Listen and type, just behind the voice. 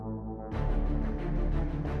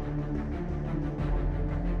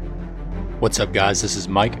What's up, guys? This is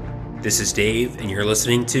Mike. This is Dave, and you're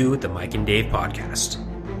listening to the Mike and Dave podcast.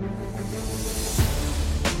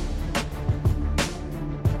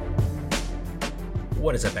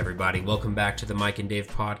 What is up, everybody? Welcome back to the Mike and Dave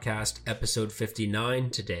podcast, episode 59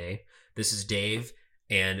 today. This is Dave,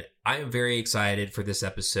 and I am very excited for this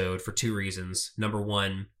episode for two reasons. Number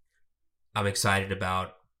one, I'm excited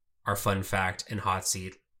about our fun fact and hot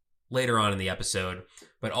seat later on in the episode,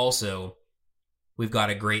 but also we've got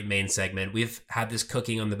a great main segment. We've had this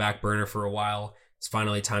cooking on the back burner for a while. It's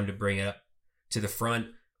finally time to bring it up to the front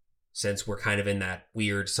since we're kind of in that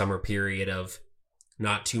weird summer period of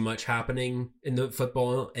not too much happening in the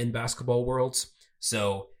football and basketball worlds.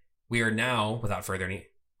 So we are now, without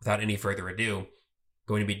any further ado,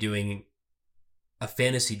 going to be doing a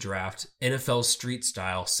fantasy draft, NFL street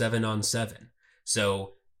style, 7-on-7.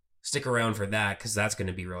 So stick around for that because that's going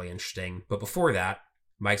to be really interesting. But before that,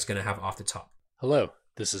 Mike's going to have off the top. Hello,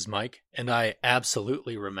 this is Mike, and I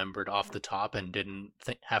absolutely remembered off the top and didn't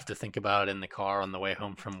have to think about it in the car on the way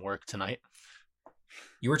home from work tonight.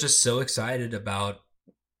 You were just so excited about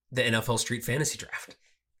the NFL Street Fantasy Draft.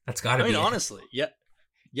 That's got to be honestly,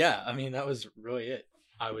 yeah. I mean, that was really it.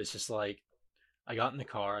 I was just like, I got in the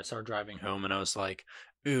car, I started driving home, and I was like,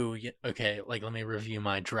 ooh, yeah, okay, like, let me review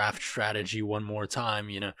my draft strategy one more time,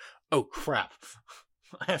 Oh, crap.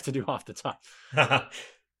 I have to do off the top.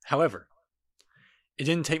 However, it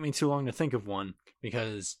didn't take me too long to think of one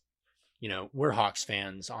because, we're Hawks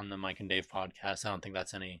fans on the Mike and Dave podcast. I don't think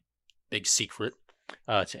that's any big secret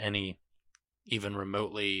to any even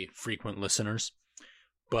remotely frequent listeners.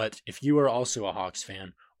 But if you are also a Hawks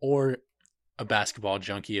fan or a basketball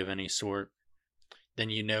junkie of any sort, then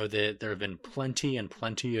you know that there have been plenty and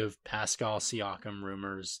plenty of Pascal Siakam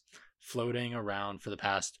rumors floating around for the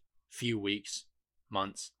past few weeks,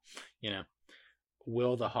 months.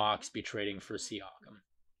 Will the Hawks be trading for Siakam?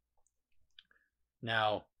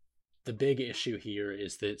 Now, the big issue here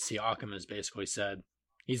is that Siakam has basically said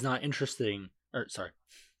he's not interested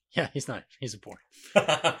he's not. He's a boy.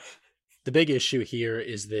 The big issue here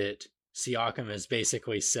is that Siakam has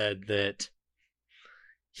basically said that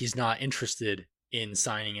he's not interested in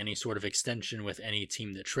signing any sort of extension with any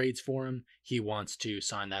team that trades for him. He wants to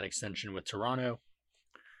sign that extension with Toronto,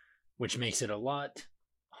 which makes it a lot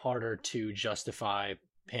harder to justify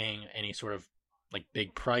paying any sort of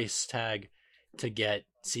big price tag to get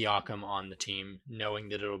Siakam on the team, knowing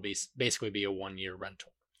that it'll basically be a 1-year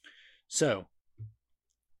rental. So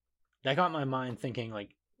that got my mind thinking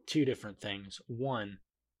two different things. One,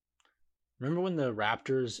 remember when the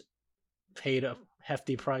Raptors paid a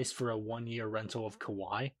hefty price for a 1-year rental of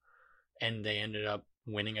Kawhi and they ended up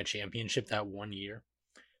winning a championship that 1 year?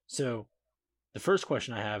 So the first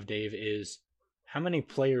question I have, Dave, is how many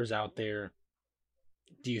players out there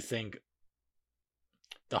do you think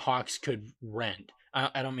the Hawks could rent?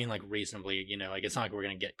 I don't mean reasonably, it's not like we're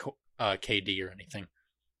going to get KD or anything.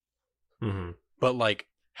 Mm-hmm. But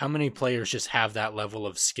how many players just have that level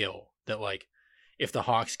of skill that if the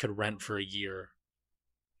Hawks could rent for a year,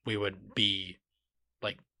 we would be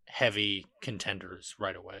heavy contenders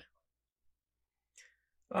right away?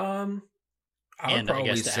 I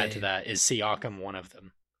guess to add to that, is Siakam one of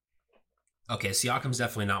them? Okay, Siakam's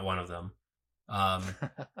definitely not one of them.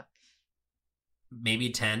 Maybe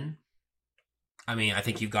 10. I mean, I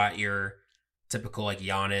think you've got your typical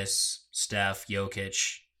Giannis, Steph,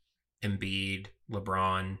 Jokic, Embiid,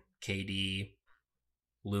 LeBron, KD,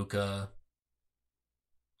 Luka,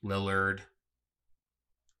 Lillard,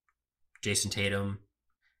 Jason Tatum.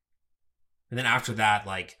 And then after that,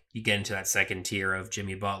 you get into that second tier of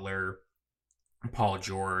Jimmy Butler, Paul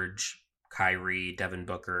George, Kyrie, Devin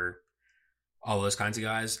Booker, all those kinds of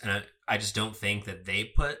guys. And I just don't think that they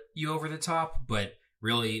put you over the top. But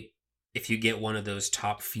really, if you get one of those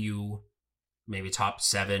top few, maybe top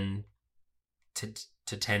 7 to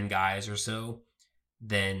 10 guys or so,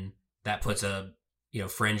 then that puts a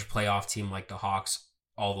fringe playoff team like the Hawks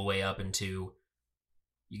all the way up into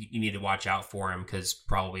you need to watch out for them because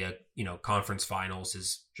probably a conference finals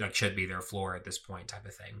is should be their floor at this point type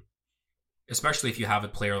of thing. Especially if you have a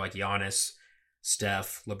player like Giannis,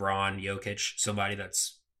 Steph, LeBron, Jokic, somebody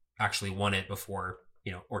that's actually won it before,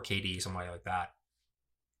 or KD, somebody like that.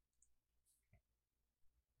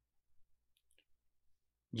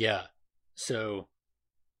 Yeah. So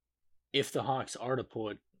if the Hawks are to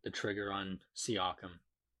pull the trigger on Siakam,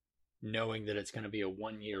 knowing that it's going to be a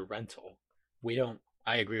 1-year rental,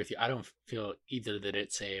 I agree with you. I don't feel either that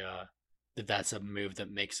it's that's a move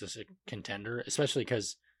that makes us a contender, especially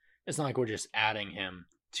because it's not like we're just adding him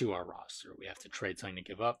to our roster. We have to trade something to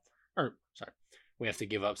give up. We have to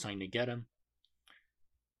give up something to get him.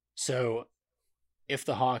 So if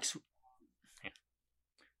the Hawks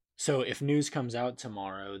So if news comes out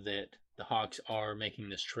tomorrow that the Hawks are making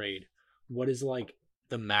this trade, what is like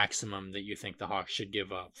the maximum that you think the Hawks should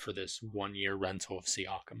give up for this 1 year rental of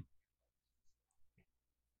Siakam?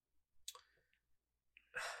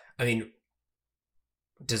 I mean,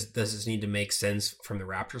 does this need to make sense from the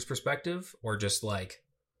Raptors' perspective, or just like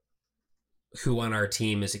who on our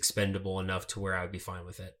team is expendable enough to where I would be fine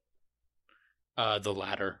with it? The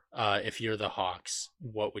latter. If you're the Hawks,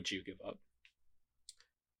 what would you give up?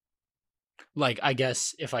 Like, I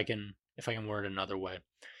guess if I can word it another way,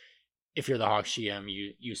 if you're the Hawks GM,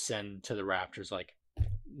 you send to the Raptors like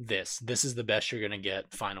this is the best you're gonna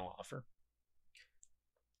get. Final offer.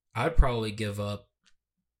 I'd probably give up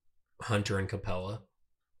Hunter and Capella,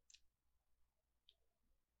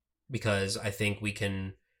 because I think we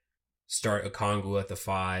can start Okongwu at the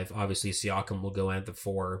 5. Obviously, Siakam will go in at the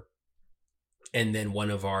 4. And then one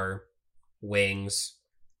of our wings,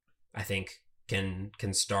 I think, can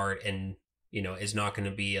start and, is not going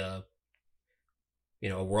to be a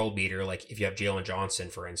world beater. Like if you have Jalen Johnson,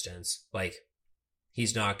 for instance, like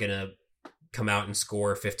he's not going to come out and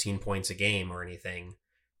score 15 points a game or anything,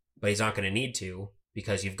 but he's not going to need to,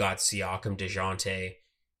 because you've got Siakam, DeJounte,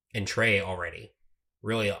 and Trey already.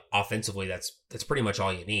 Really, offensively, that's pretty much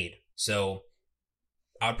all you need. So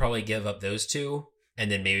I'd probably give up those 2,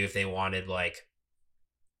 and then maybe if they wanted, like,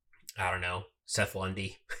 I don't know, Seth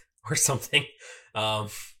Lundy or something,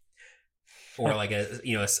 or like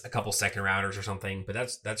a couple second rounders or something. But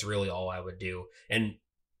that's really all I would do. And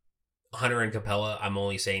Hunter and Capella, I'm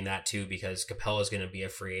only saying that too because Capella is going to be a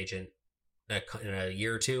free agent in a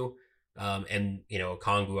year or two. And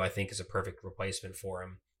Okongwu, I think, is a perfect replacement for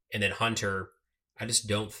him. And then Hunter, I just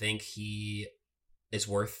don't think he is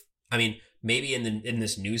worth. I mean, maybe in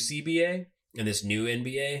this new CBA, in this new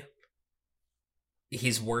NBA,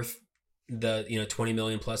 he's worth the 20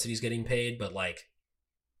 million plus that he's getting paid, but like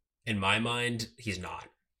in my mind, he's not.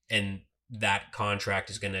 And that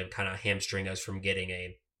contract is going to kind of hamstring us from getting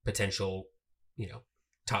a potential,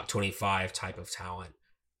 top 25 type of talent.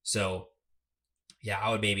 So yeah,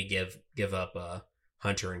 I would maybe give up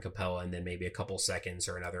Hunter and Capella, and then maybe a couple seconds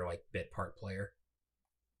or another like bit part player.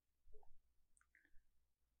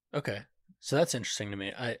 Okay, so that's interesting to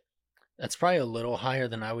me. That's probably a little higher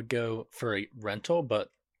than I would go for a rental, but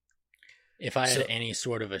if I had any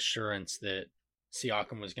sort of assurance that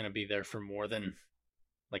Siakam was going to be there for more than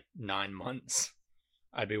like 9 months,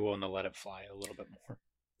 I'd be willing to let it fly a little bit more.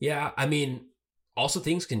 Yeah, I mean, also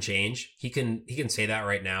things can change. He can say that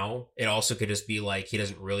right now. It also could just be like he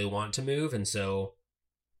doesn't really want to move, and so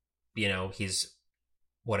he's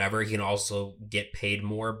whatever. He can also get paid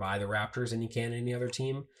more by the Raptors than he can any other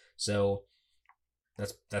team. So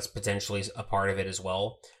that's potentially a part of it as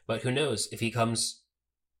well. But who knows if he comes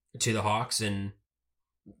to the Hawks and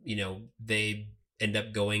they end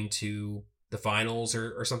up going to the finals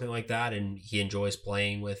or something like that, and he enjoys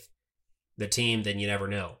playing with the team, then you never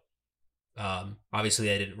know. Obviously,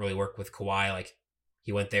 that didn't really work with Kawhi. Like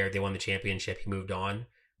he went there, they won the championship, he moved on.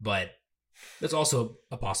 But that's also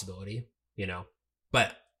a possibility,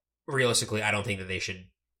 But realistically, I don't think that they should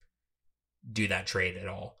do that trade at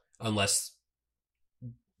all, unless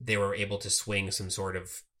they were able to swing some sort of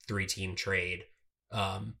 3-team trade,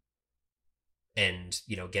 and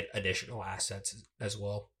get additional assets as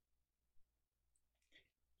well.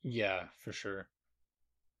 Yeah, for sure.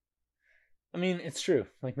 I mean, it's true.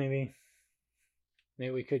 Like maybe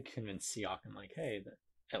we could convince Siakam, like, hey,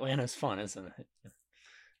 Atlanta's fun, isn't it?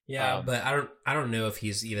 Yeah, but I don't know if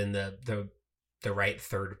he's even the right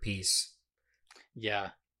third piece. Yeah.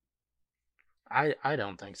 I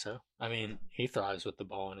don't think so. I mean, he thrives with the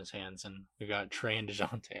ball in his hands, and we got Trey and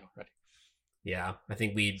DeJounte already. Yeah, I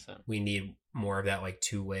think we need more of that like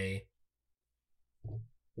two-way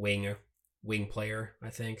wing player, I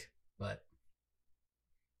think. But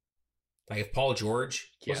like if Paul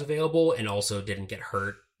George was available and also didn't get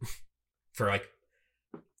hurt for like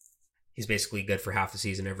he's basically good for half the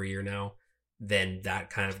season every year now, then that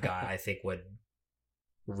kind of guy I think would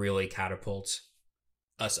really catapult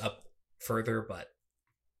us up further. But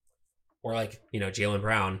or like Jaylen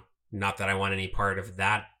Brown, not that I want any part of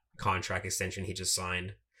that contract extension he just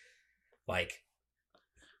signed. Like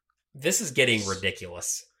this is getting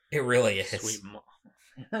ridiculous. It really is. Sweet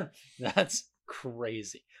That's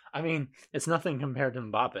crazy. I mean, it's nothing compared to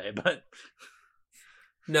Mbappe, but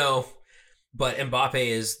no, but Mbappe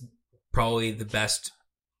is probably the best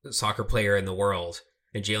soccer player in the world,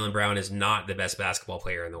 and Jaylen Brown is not the best basketball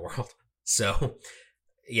player in the world. So,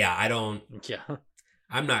 yeah,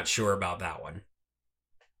 I'm not sure about that one.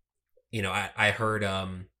 I heard, I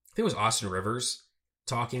think it was Austin Rivers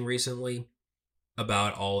talking recently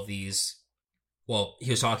about all of these well, he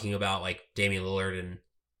was talking about like Damian Lillard and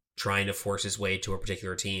trying to force his way to a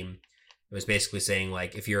particular team. It was basically saying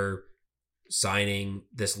like, if you're signing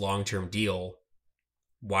this long-term deal,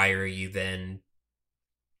 why are you then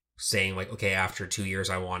saying like, okay, after 2 years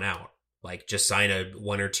I want out? Like, just sign a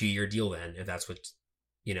 1 or 2 year deal then, if that's what,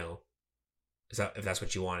 you know, if that's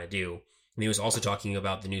what you want to do. And he was also talking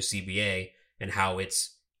about the new CBA and how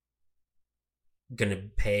it's going to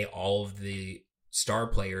pay all of the star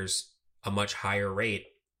players a much higher rate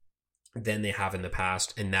than they have in the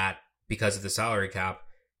past. And that, because of the salary cap,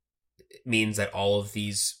 means that all of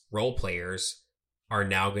these role players are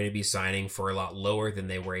now going to be signing for a lot lower than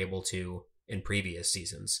they were able to in previous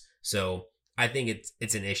seasons. So I think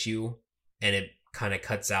it's an issue, and it kind of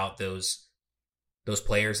cuts out those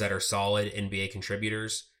players that are solid NBA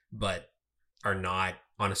contributors but are not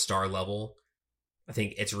on a star level. I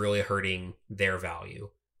think it's really hurting their value,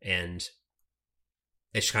 and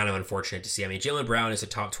it's kind of unfortunate to see. I mean, Jaylen Brown is a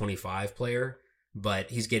top 25 player,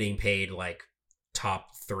 but he's getting paid like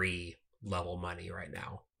top 3 level money right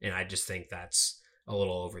now, and I just think that's a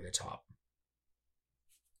little over the top.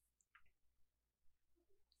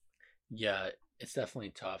 Yeah, it's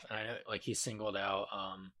definitely tough. And I know, like, he singled out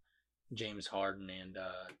James Harden and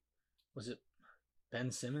was it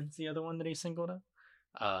Ben Simmons, the other one that he singled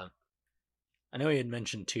out? I know he had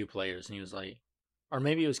mentioned 2 players, and he was like, or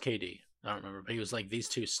maybe it was KD. I don't remember, but he was like, these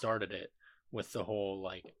 2 started it with the whole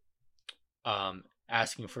like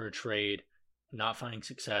asking for a trade, not finding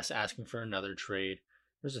success, asking for another trade.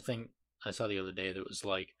 There's a thing I saw the other day that was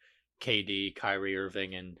like KD, Kyrie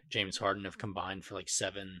Irving, and James Harden have combined for like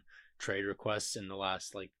 7 trade requests in the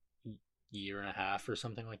last like year and a half or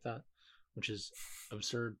something like that, which is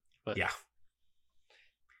absurd. But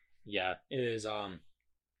yeah, it is.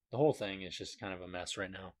 The whole thing is just kind of a mess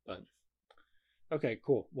right now. But okay,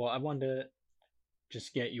 cool. Well, I wanted to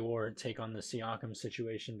just get your take on the Siakam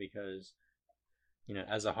situation because, you know,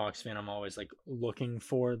 as a Hawks fan, I'm always like looking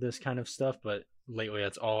for this kind of stuff, but lately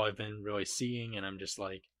that's all I've been really seeing, and I'm just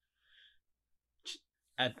like,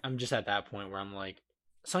 I'm just at that point where I'm like,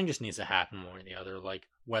 something just needs to happen one or the other. Like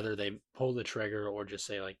whether they pull the trigger or just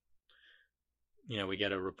say like, you know, we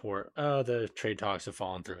get a report, oh, the trade talks have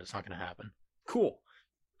fallen through, it's not going to happen. Cool,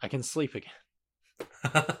 I can sleep again.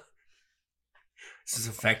 This is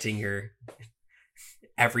affecting your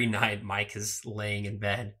every night. Mike is laying in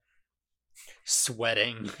bed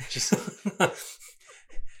sweating. Just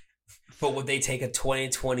but would they take a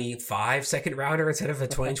 2025 second rounder instead of a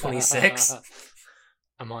 2026?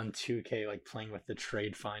 I'm on 2K like playing with the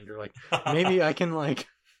trade finder, like maybe I can like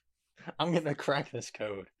I'm gonna crack this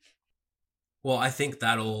code. Well, I think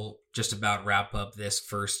that'll just about wrap up this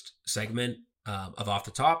first segment of Off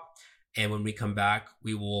the Top. And when we come back,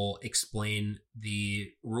 we will explain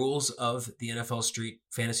the rules of the NFL Street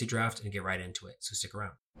Fantasy Draft and get right into it. So stick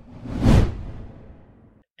around.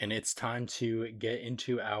 And it's time to get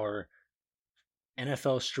into our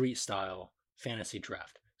NFL Street Style Fantasy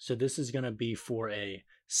Draft. So this is going to be for a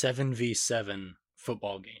 7v7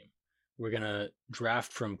 football game. We're going to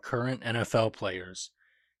draft from current NFL players.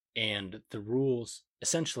 And the rules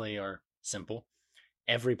essentially are simple.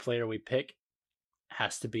 Every player we pick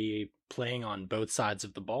has to be playing on both sides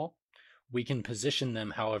of the ball. We can position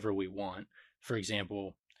them however we want. For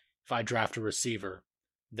example, if I draft a receiver,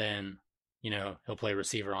 then, you know, he'll play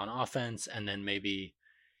receiver on offense, and then maybe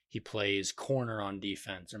he plays corner on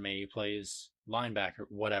defense, or maybe he plays linebacker,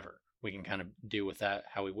 whatever. We can kind of do with that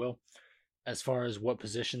how we will. As far as what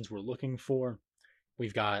positions we're looking for,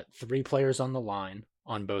 we've got 3 players on the line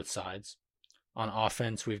on both sides. On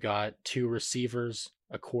offense, we've got 2 receivers,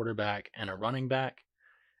 a quarterback, and a running back.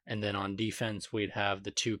 And then on defense, we'd have the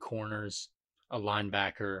 2 corners, a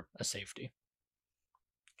linebacker, a safety.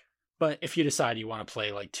 But if you decide you want to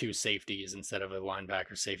play like 2 safeties instead of a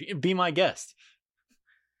linebacker safety, be my guest.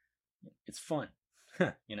 It's fun,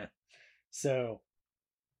 you know. So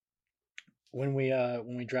when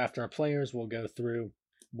we draft our players, we'll go through.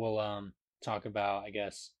 We'll talk about, I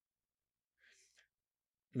guess,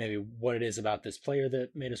 maybe what it is about this player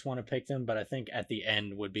that made us want to pick them. But I think at the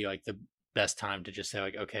end would be like the best time to just say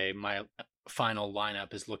like, okay, my final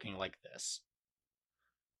lineup is looking like this.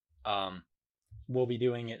 We'll be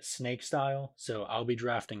doing it snake style, so I'll be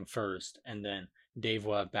drafting first, and then Dave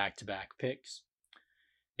will have back-to-back picks.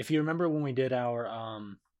 If you remember when we did our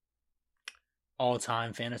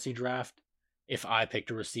all-time fantasy draft, if I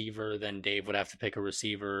picked a receiver, then Dave would have to pick a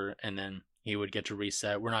receiver, and then he would get to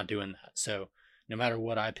reset. We're not doing that, so no matter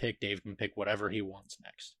what I pick, Dave can pick whatever he wants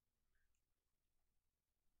next.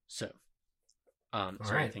 So, is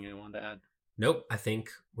there anything you wanted to add? Nope. I think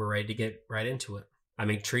we're ready to get right into it. I'm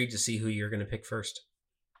intrigued to see who you're going to pick first.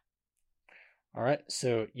 All right.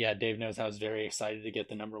 So, yeah, Dave knows I was very excited to get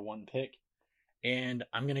the number 1 pick. And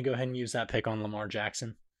I'm going to go ahead and use that pick on Lamar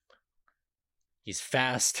Jackson. He's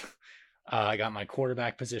fast. I got my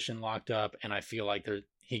quarterback position locked up, and I feel like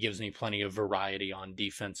he gives me plenty of variety on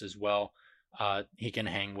defense as well. He can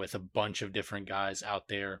hang with a bunch of different guys out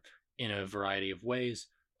there in a variety of ways.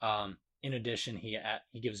 In addition, he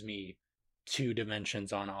gives me 2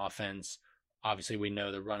 dimensions on offense. Obviously, we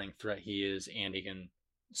know the running threat he is, and he can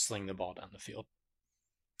sling the ball down the field.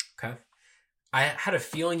 Okay. I had a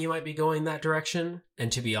feeling you might be going that direction. And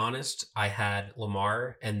to be honest, I had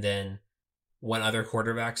Lamar and then one other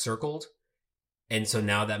quarterback circled. And so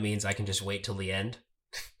now that means I can just wait till the end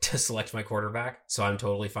to select my quarterback. So I'm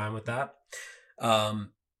totally fine with that. All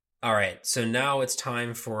right. So now it's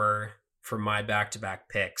time for my back-to-back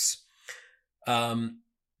picks. I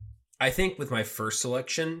think with my first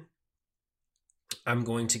selection, I'm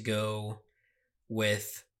going to go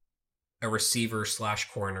with a receiver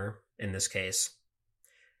 / corner in this case.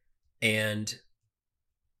 And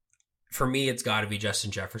for me, it's got to be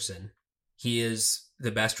Justin Jefferson. He is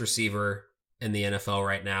the best receiver in the NFL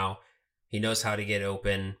right now. He knows how to get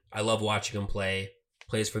open. I love watching him play.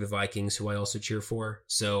 Plays for the Vikings, who I also cheer for.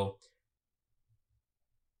 So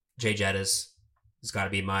Jay Jettis has got to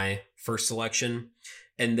be my first selection.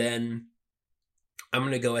 And then I'm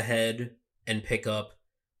going to go ahead and pick up.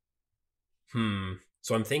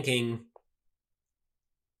 So I'm thinking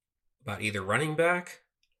about either running back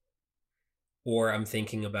or I'm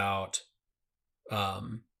thinking about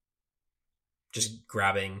just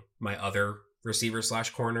grabbing my other receiver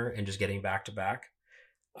 / corner and just getting back to back.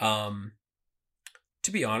 To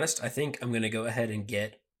be honest, I think I'm going to go ahead and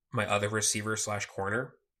get my other receiver /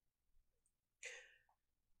 corner.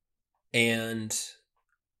 And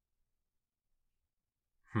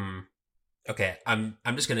okay, I'm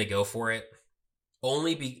just going to go for it.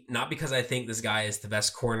 Not because I think this guy is the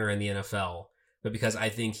best corner in the NFL, but because I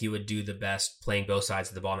think he would do the best playing both sides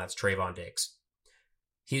of the ball, and that's Trayvon Diggs.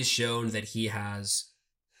 He's shown that he has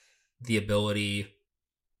the ability,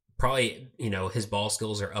 probably, his ball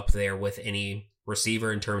skills are up there with any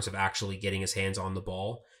receiver in terms of actually getting his hands on the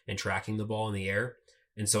ball and tracking the ball in the air.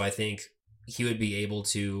 And so I think he would be able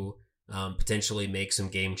to potentially make some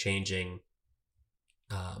game-changing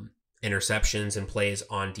interceptions and plays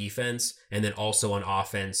on defense, and then also on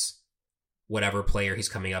offense, whatever player he's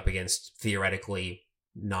coming up against, theoretically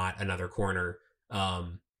not another corner,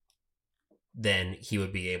 then he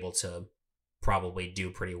would be able to probably do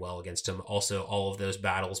pretty well against him. Also, all of those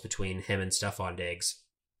battles between him and Stephon Diggs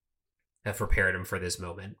have prepared him for this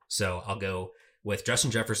moment. So I'll go with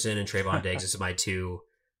Justin Jefferson and Trayvon Diggs as my 2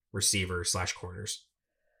 receiver / corners.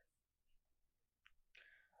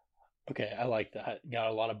 Okay, I like that. Got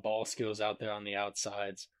a lot of ball skills out there on the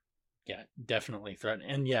outsides. Yeah, definitely threaten.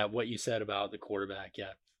 And yeah, what you said about the quarterback,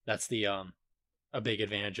 yeah, that's the a big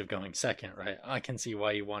advantage of going second, right? I can see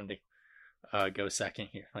why you wanted to go second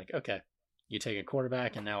here. Like, okay, you take a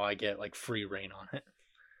quarterback, and now I get like free reign on it.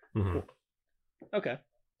 Mm-hmm. Cool. Okay,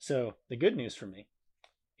 so the good news for me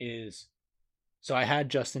is, so I had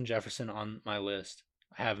Justin Jefferson on my list.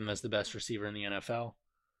 I have him as the best receiver in the NFL.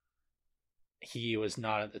 He was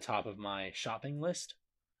not at the top of my shopping list,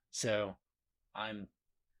 so I'm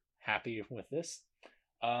happy with this.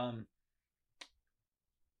 I'm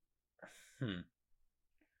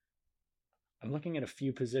looking at a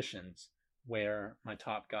few positions where my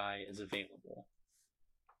top guy is available.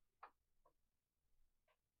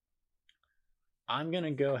 I'm going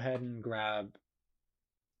to go ahead and grab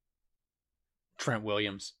Trent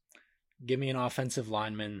Williams. Give me an offensive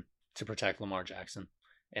lineman to protect Lamar Jackson.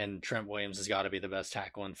 And Trent Williams has got to be the best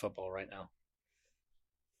tackle in football right now.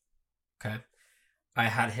 Okay. I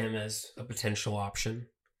had him as a potential option.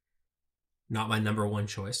 Not my number 1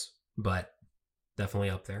 choice, but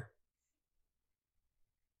definitely up there.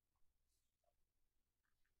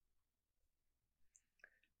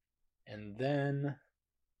 And then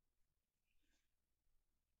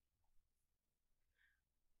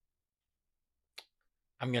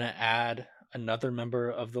I'm going to add another member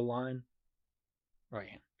of the line.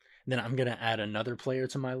 Right. And then I'm going to add another player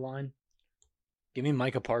to my line. Give me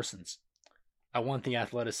Micah Parsons. I want the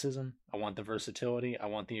athleticism. I want the versatility. I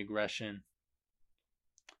want the aggression.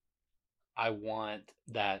 I want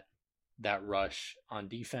that rush on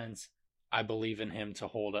defense. I believe in him to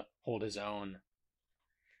hold his own.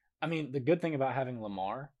 I mean, the good thing about having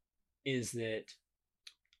Lamar is that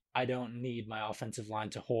I don't need my offensive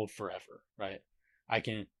line to hold forever, right? I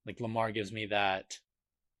can, like, Lamar gives me that,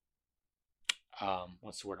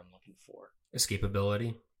 what's the word I'm looking for?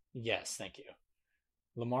 Escapability. Yes, thank you.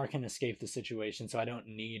 Lamar can escape the situation, so I don't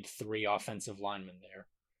need 3 offensive linemen there.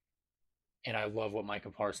 And I love what Micah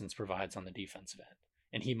Parsons provides on the defensive end.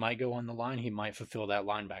 And he might go on the line. He might fulfill that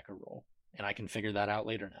linebacker role. And I can figure that out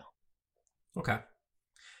later now. Okay.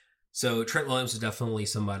 So Trent Williams is definitely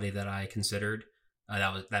somebody that I considered.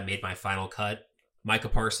 That made my final cut. Micah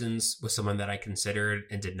Parsons was someone that I considered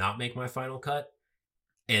and did not make my final cut.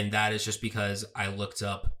 And that is just because I looked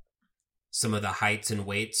up some of the heights and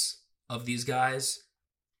weights of these guys.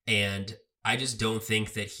 And I just don't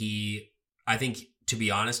think that I think, to be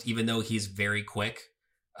honest, even though he's very quick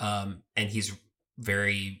and he's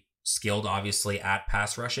very skilled, obviously, at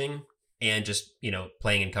pass rushing and just,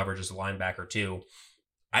 playing in coverage as a linebacker too,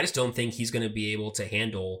 I just don't think he's going to be able to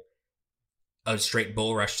handle a straight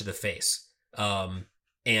bull rush to the face.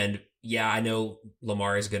 And yeah, I know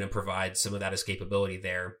Lamar is going to provide some of that escapability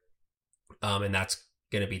there. And that's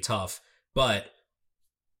going to be tough, but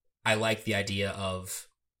I like the idea of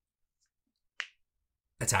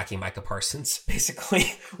attacking Micah Parsons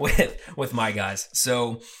basically with my guys.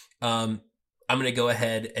 So, I'm going to go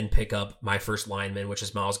ahead and pick up my first lineman, which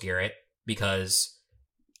is Myles Garrett, because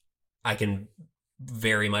I can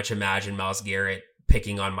very much imagine Myles Garrett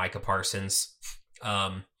picking on Micah Parsons.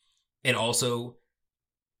 And also,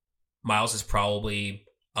 Myles is probably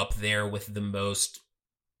up there with the most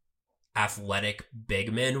athletic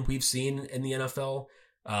big men we've seen in the NFL.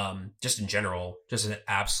 Just in general, just an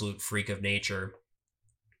absolute freak of nature.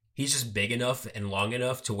 He's just big enough and long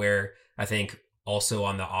enough to where I think also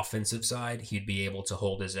on the offensive side, he'd be able to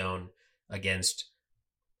hold his own against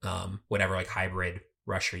whatever like hybrid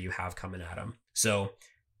rusher you have coming at him. So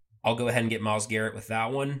I'll go ahead and get Myles Garrett with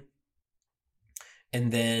that one.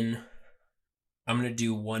 And then I'm going to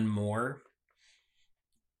do one more.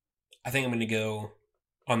 I think I'm going to go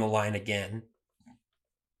on the line again.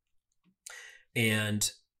 And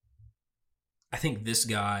I think this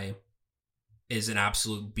guy is an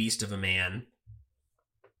absolute beast of a man.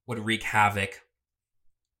 Would wreak havoc.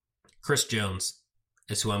 Chris Jones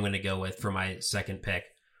is who I'm going to go with for my second pick.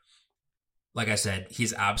 Like I said,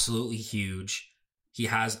 he's absolutely huge. He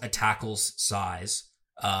has a tackle's size.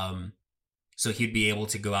 So he'd be able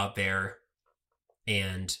to go out there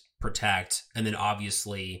and protect. And then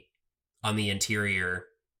obviously on the interior,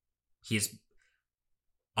 he's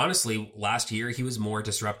honestly, last year he was more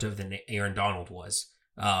disruptive than Aaron Donald was.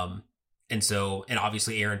 And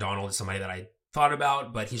obviously Aaron Donald is somebody that I thought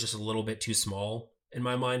about, but he's just a little bit too small in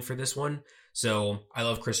my mind for this one. So I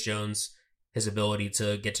love Chris Jones, his ability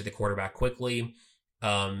to get to the quarterback quickly,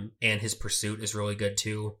 and his pursuit is really good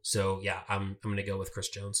too. So yeah, I'm going to go with Chris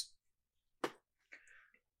Jones.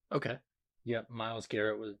 Okay. Yep. Myles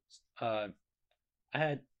Garrett was,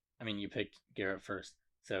 you picked Garrett first,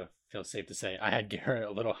 so feels safe to say I had Garrett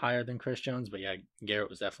a little higher than Chris Jones, but yeah, Garrett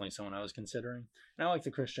was definitely someone I was considering. And I like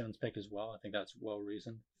the Chris Jones pick as well. I think that's well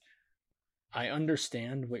reasoned. I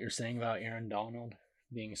understand what you're saying about Aaron Donald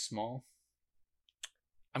being small.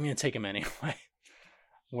 I'm going to take him anyway.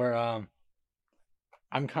 Where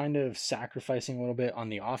I'm kind of sacrificing a little bit on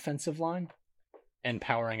the offensive line and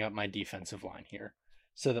powering up my defensive line here,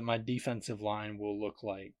 so that my defensive line will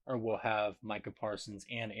have Micah Parsons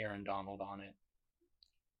and Aaron Donald on it,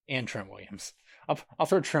 and Trent Williams. I'll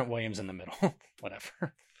throw Trent Williams in the middle,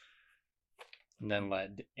 whatever. And then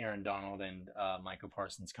let Aaron Donald and Micah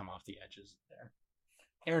Parsons come off the edges there.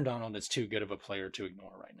 Aaron Donald is too good of a player to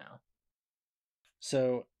ignore right now.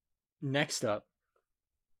 So next up,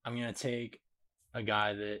 I'm going to take a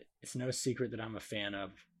guy that it's no secret that I'm a fan of,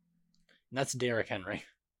 and that's Derrick Henry.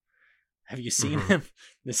 Have you seen him?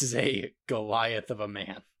 This is a Goliath of a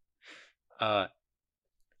man.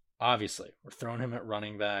 Obviously, we're throwing him at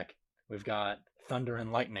running back. We've got thunder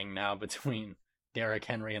and lightning now between Derrick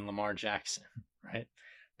Henry and Lamar Jackson, right?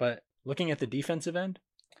 But looking at the defensive end,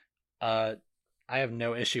 I have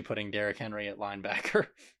no issue putting Derrick Henry at linebacker.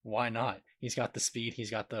 Why not? He's got the speed.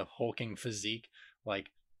 He's got the hulking physique.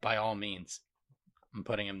 Like, by all means, I'm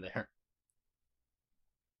putting him there.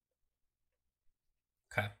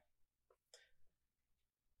 Okay.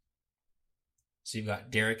 So you've got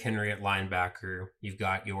Derrick Henry at linebacker. You've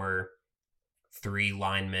got your three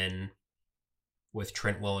linemen with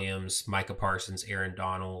Trent Williams, Micah Parsons, Aaron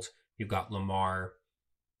Donald. You've got Lamar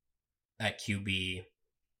at QB.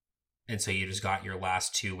 And so you just got your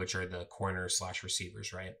last two, which are the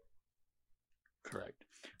corner/receivers, right? Correct.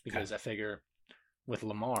 Because I figure with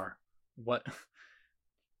Lamar,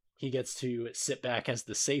 he gets to sit back as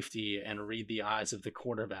the safety and read the eyes of the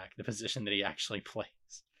quarterback, the position that he actually plays.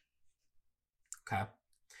 Okay.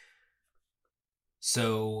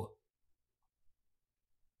 So,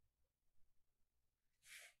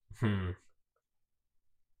 okay.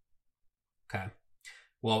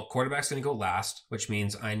 Well, quarterback's going to go last, which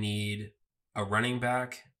means I need a running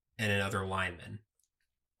back and another lineman.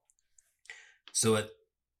 So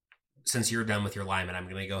since you're done with your lineman, I'm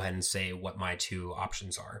going to go ahead and say what my two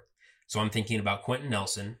options are. So I'm thinking about Quentin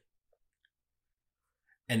Nelson,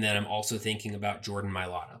 and then I'm also thinking about Jordan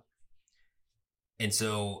Mailata. And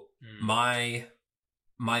so my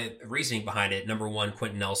reasoning behind it, number one,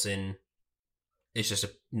 Quentin Nelson is just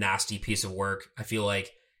a nasty piece of work. I feel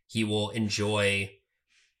like he will enjoy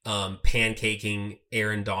pancaking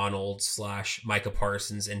Aaron Donald / Micah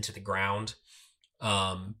Parsons into the ground.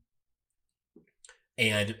 And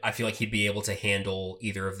I feel like he'd be able to handle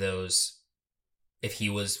either of those if he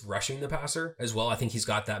was rushing the passer as well. I think he's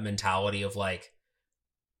got that mentality of like,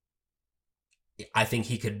 I think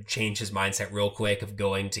he could change his mindset real quick of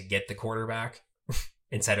going to get the quarterback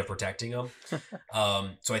instead of protecting him.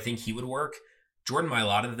 So I think he would work. Jordan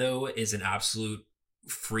Mailata, though, is an absolute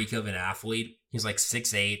freak of an athlete. He's like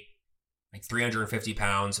 6'8", like 350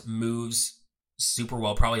 pounds, moves super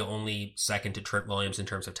well, probably only second to Trent Williams in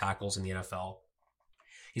terms of tackles in the NFL.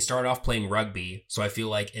 He started off playing rugby, so I feel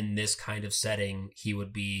like in this kind of setting, he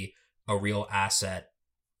would be a real asset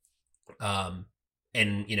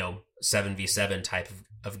in, 7v7 type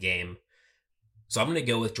of game. So I'm going to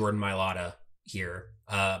go with Jordan Mailata here.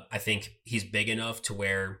 I think he's big enough to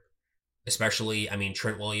where, especially,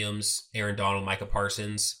 Trent Williams, Aaron Donald, Micah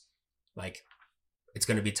Parsons, like, it's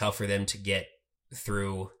going to be tough for them to get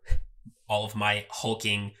through all of my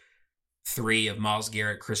hulking three of Myles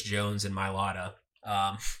Garrett, Chris Jones, and Mailata.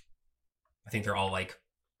 I think they're all like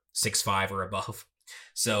 6'5" or above.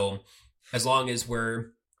 So as long as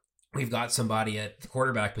we've got somebody at the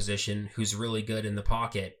quarterback position who's really good in the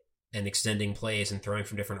pocket and extending plays and throwing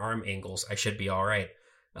from different arm angles, I should be all right.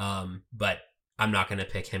 But I'm not going to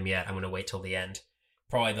pick him yet. I'm going to wait till the end.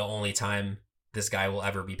 Probably the only time this guy will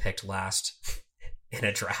ever be picked last in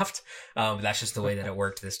a draft. That's just the way that it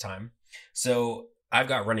worked this time. So I've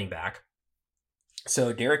got running back.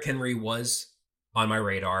 So Derrick Henry was on my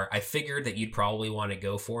radar. I figured that you'd probably want to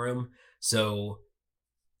go for him. So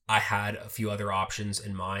I had a few other options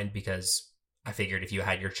in mind because I figured if you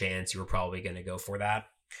had your chance, you were probably going to go for that.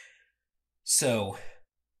 So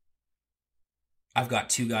I've got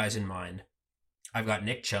two guys in mind. I've got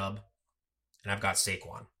Nick Chubb and I've got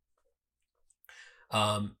Saquon.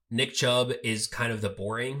 Nick Chubb is kind of the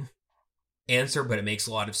boring answer, but it makes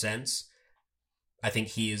a lot of sense. I think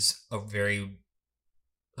he's a very,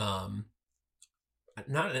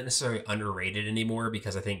 not necessarily underrated anymore,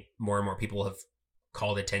 because I think more and more people have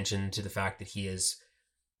called attention to the fact that he is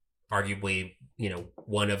arguably,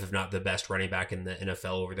 one of, if not the best running back in the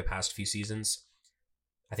NFL over the past few seasons.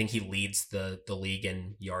 I think he leads the league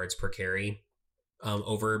in yards per carry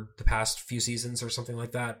over the past few seasons or something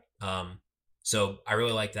like that. So I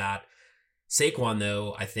really like that. Saquon,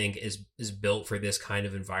 though, I think is built for this kind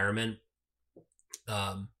of environment.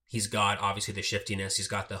 He's got obviously the shiftiness. He's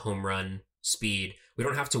got the home run speed. We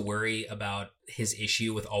don't have to worry about his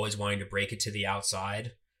issue with always wanting to break it to the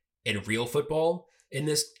outside in real football in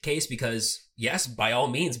this case, because yes, by all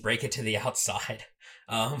means, break it to the outside.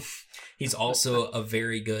 He's also a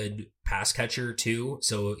very good pass catcher too.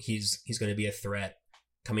 So he's going to be a threat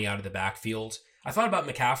coming out of the backfield. I thought about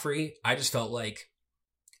McCaffrey. I just felt like,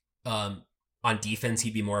 on defense,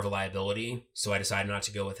 he'd be more of a liability. So I decided not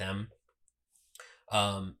to go with him.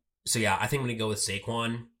 So yeah, I think I'm going to go with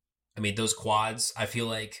Saquon. Those quads, I feel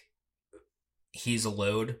like he's a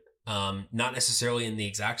load. Not necessarily in the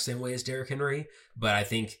exact same way as Derrick Henry, but I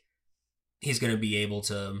think he's going to be able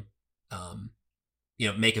to,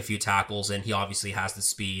 make a few tackles, and he obviously has the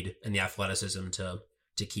speed and the athleticism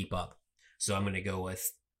to keep up. So I'm going to go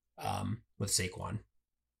with Saquon.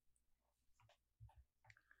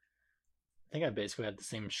 I think I basically had the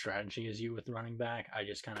same strategy as you with running back. I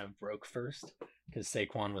just kind of broke first because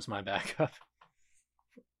Saquon was my backup.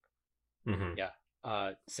 Mm-hmm. Yeah.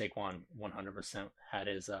 Saquon 100% had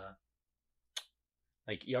his,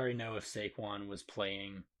 you already know if Saquon was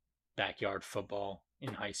playing backyard football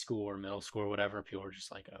in high school or middle school or whatever, people were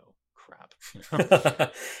just like, oh crap.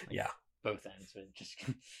 Yeah. Both ends, but just,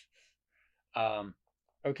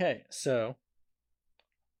 okay. So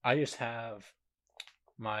I just have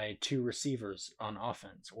my two receivers on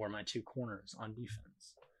offense or my two corners on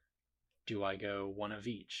defense. Do I go one of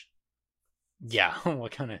each? Yeah.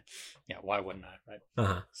 What kind of, why wouldn't I? Right.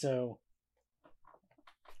 Uh-huh. So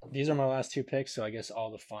these are my last two picks. So I guess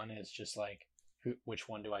all the fun is just like, which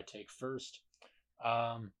one do I take first?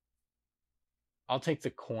 I'll take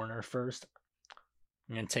the corner first.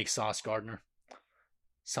 I'm going to take Sauce Gardner.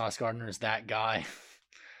 Sauce Gardner is that guy.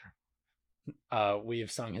 We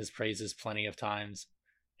have sung his praises plenty of times.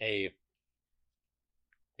 A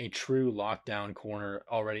a true lockdown corner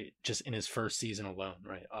already just in his first season alone,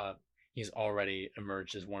 right? He's already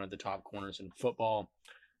emerged as one of the top corners in football.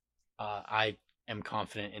 I am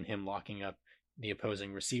confident in him locking up the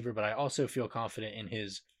opposing receiver, but I also feel confident in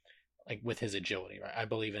his with his agility, right? I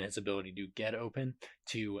believe in his ability to get open,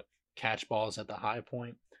 to catch balls at the high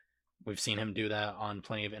point. We've seen him do that on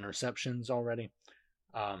plenty of interceptions already,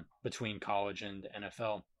 between college and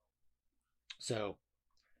NFL. So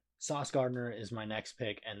Sauce Gardner is my next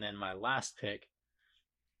pick, and then my last pick.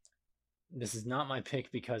 This is not my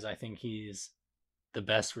pick because I think he's the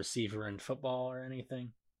best receiver in football or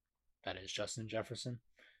anything. That is Justin Jefferson.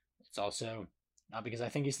 It's also not because I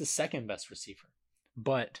think he's the second best receiver.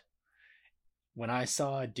 But when I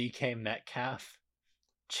saw DK Metcalf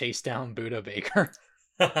chase down Buda Baker.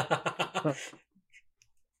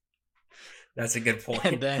 That's a good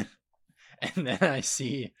point. And then I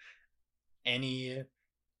see any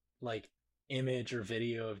image or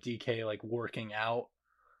video of DK working out.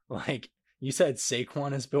 You said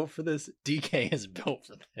Saquon is built for this. DK is built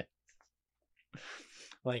for this.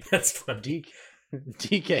 That's funny.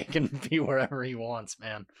 DK can be wherever he wants,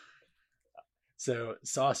 man. So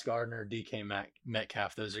Sauce Gardner, DK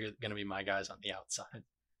Metcalf, those are going to be my guys on the outside.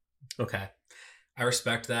 Okay. I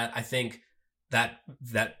respect that. I think that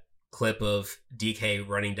clip of DK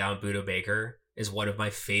running down Buda Baker is one of my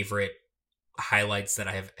favorite highlights that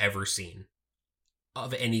I have ever seen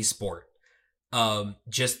of any sport.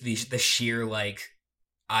 Just the sheer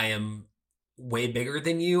I am way bigger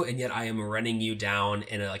than you, and yet I am running you down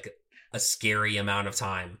in a scary amount of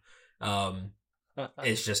time.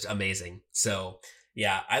 It's just amazing. So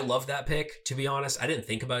yeah, I love that pick. To be honest, I didn't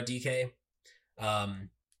think about DK.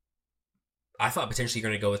 I thought potentially you're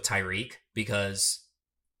going to go with Tyreek because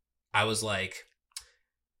I was like,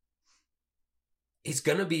 he's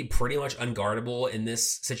going to be pretty much unguardable in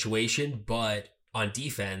this situation, but on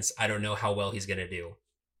defense, I don't know how well he's going to do.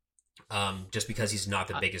 Just because he's not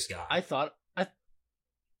the biggest guy. I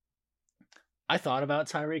thought about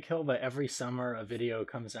Tyreek Hill, but every summer a video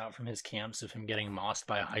comes out from his camps of him getting mossed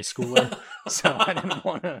by a high schooler. So I didn't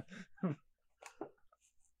want to.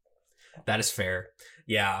 That is fair.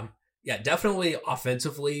 Yeah. Yeah, definitely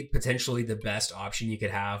offensively, potentially the best option you could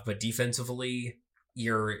have, but defensively,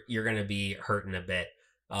 you're going to be hurting a bit.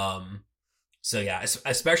 So yeah,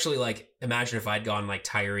 especially imagine if I'd gone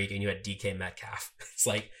Tyreek and you had DK Metcalf. It's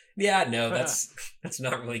yeah, no, that's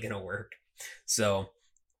not really going to work. So,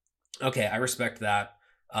 okay, I respect that.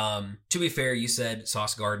 To be fair, you said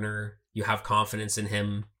Sauce Gardner, you have confidence in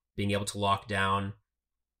him being able to lock down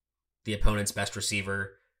the opponent's best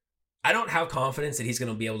receiver. I don't have confidence that he's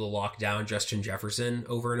going to be able to lock down Justin Jefferson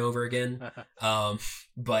over and over again.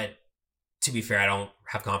 But to be fair, I don't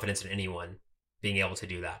have confidence in anyone being able to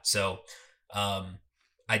do that. So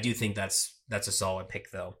I do think that's a solid pick,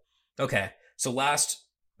 though. Okay, so last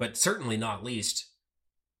but certainly not least,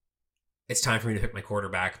 it's time for me to pick my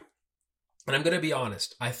quarterback. And I'm going to be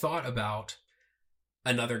honest. I thought about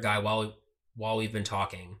another guy while we've been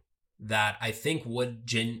talking that I think would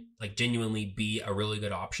genuinely be a really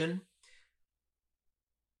good option.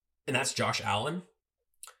 And that's Josh Allen.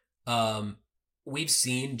 We've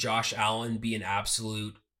seen Josh Allen be an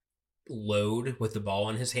absolute load with the ball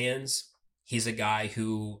in his hands. He's a guy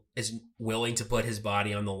who is willing to put his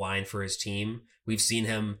body on the line for his team. We've seen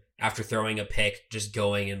him after throwing a pick, just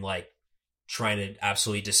going and trying to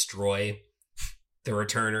absolutely destroy the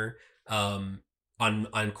returner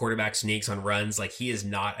on quarterback sneaks, on runs. He is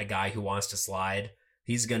not a guy who wants to slide.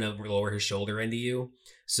 He's going to lower his shoulder into you.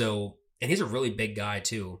 So, and he's a really big guy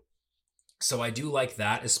too. So I do like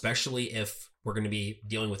that, especially if we're going to be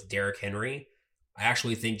dealing with Derrick Henry. I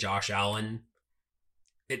actually think Josh Allen,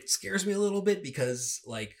 it scares me a little bit because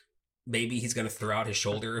maybe he's going to throw out his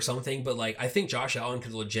shoulder or something. But I think Josh Allen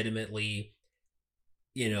could legitimately,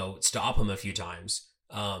 stop him a few times.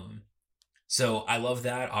 So I love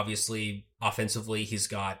that. Obviously, offensively, he's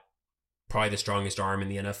got probably the strongest arm in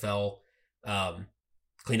the NFL.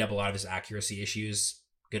 Cleaned up a lot of his accuracy issues.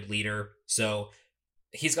 Good leader. So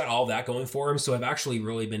he's got all that going for him. So I've actually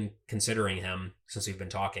really been considering him since we've been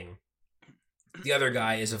talking. The other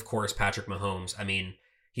guy is, of course, Patrick Mahomes. I mean,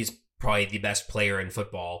 he's probably the best player in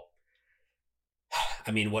football.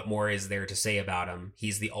 I mean, what more is there to say about him?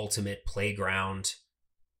 He's the ultimate playground,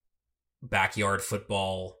 backyard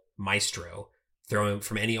football maestro, throwing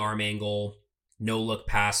from any arm angle, no look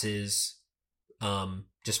passes,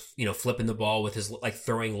 just flipping the ball with his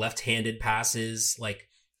throwing left-handed passes.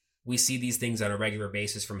 We see these things on a regular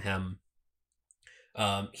basis from him.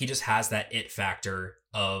 He just has that it factor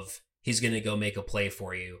of he's going to go make a play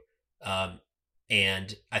for you.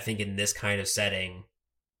 And I think in this kind of setting,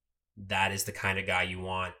 that is the kind of guy you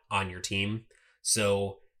want on your team.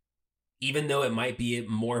 So even though it might be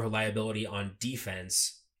more of a liability on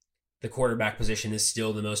defense, the quarterback position is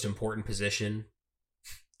still the most important position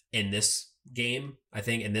in this game, I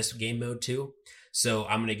think, in this game mode too. So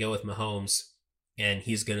I'm going to go with Mahomes, and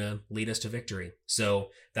he's going to lead us to victory. So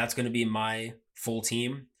that's going to be my full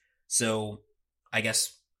team. So I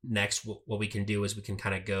guess next what we can do is we can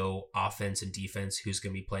kind of go offense and defense, who's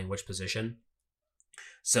going to be playing which position.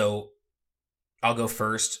 So I'll go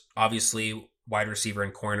first. Obviously, wide receiver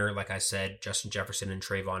and corner, like I said, Justin Jefferson and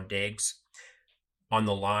Trayvon Diggs. On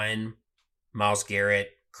the line, Myles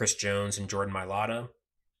Garrett, Chris Jones, and Jordan Mailata.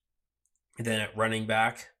 And then at running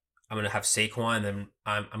back, I'm going to have Saquon, and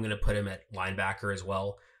I'm going to put him at linebacker as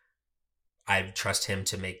well. I trust him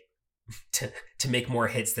to make more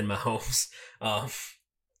hits than Mahomes.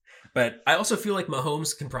 But I also feel like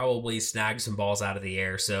Mahomes can probably snag some balls out of the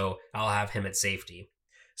air, so I'll have him at safety.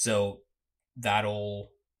 So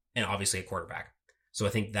and obviously a quarterback. So I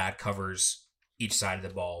think that covers each side of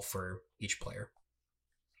the ball for each player.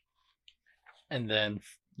 And then,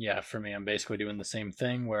 yeah, for me, I'm basically doing the same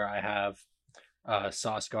thing where I have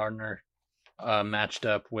Sauce Gardner matched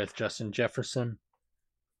up with Justin Jefferson.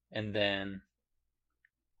 And then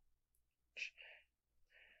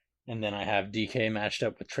I have DK matched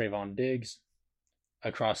up with Trayvon Diggs.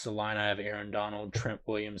 Across the line, I have Aaron Donald, Trent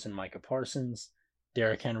Williams, and Micah Parsons.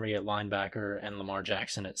 Derrick Henry at linebacker and Lamar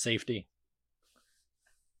Jackson at safety.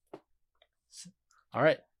 All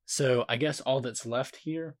right. So I guess all that's left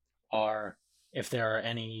here are if there were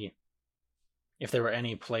any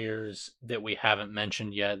players that we haven't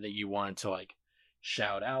mentioned yet that you wanted to like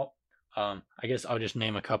shout out. I guess I'll just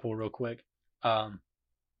name a couple real quick. I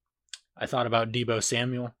thought about Deebo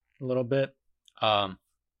Samuel a little bit.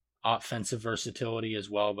 Offensive versatility as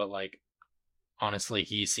well, but like honestly,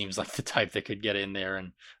 he seems like the type that could get in there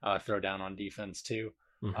and throw down on defense too.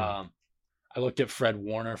 Mm-hmm. I looked at Fred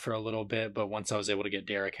Warner for a little bit, but once I was able to get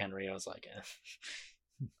Derrick Henry, I was like,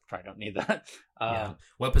 probably don't need that. Yeah.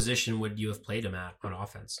 What position would you have played him at on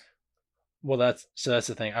offense? Well, that's the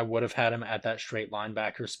thing. I would have had him at that straight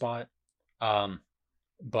linebacker spot,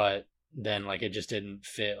 but then like it just didn't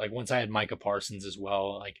fit. Like once I had Micah Parsons as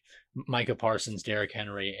well, like Micah Parsons, Derrick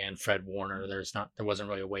Henry, and Fred Warner, there wasn't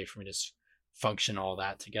really a way for me to function all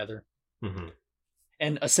that together. Mm-hmm.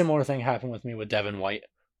 And a similar thing happened with me with Devin White.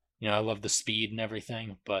 You know, I love the speed and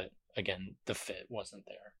everything, but again, the fit wasn't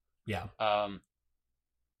there. Yeah.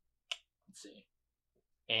 Let's see.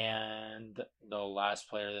 And the last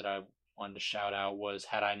player that I wanted to shout out was,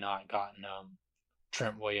 had I not gotten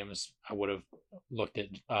Trent Williams, I would have looked at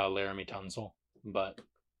Laramie Tunsil. But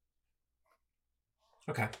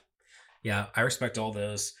okay. Yeah, I respect all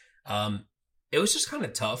those. It was just kind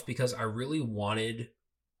of tough because I really wanted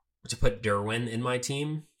to put Derwin in my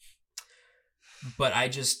team, but I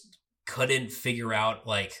just couldn't figure out,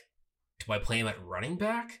 like, do I play him at running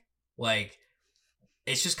back? Like,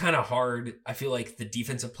 it's just kind of hard. I feel like the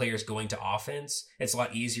defensive players going to offense, it's a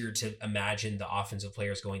lot easier to imagine the offensive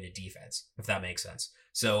players going to defense, if that makes sense.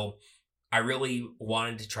 So I really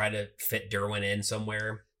wanted to try to fit Derwin in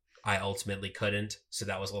somewhere. I ultimately couldn't, so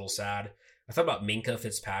that was a little sad. I thought about Minkah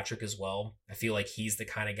Fitzpatrick as well. I feel like he's the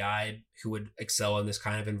kind of guy who would excel in this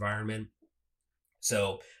kind of environment.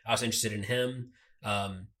 So I was interested in him.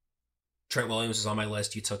 Trent Williams was on my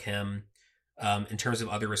list. You took him. In terms of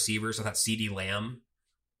other receivers, I thought CeeDee Lamb.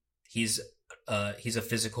 He's a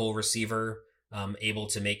physical receiver, able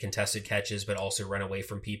to make contested catches, but also run away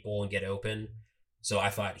from people and get open. So I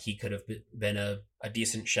thought he could have been a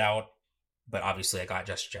decent shout. But obviously I got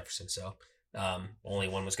Justin Jefferson, so only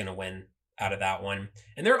one was going to win out of that one.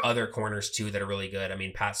 And there are other corners too that are really good. I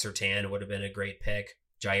mean, Pat Surtain would have been a great pick.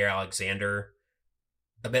 Jair Alexander,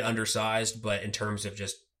 a bit undersized, but in terms of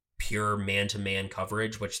just pure man-to-man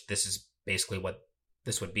coverage, which this is basically what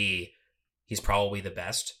this would be, he's probably the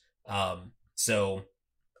best. So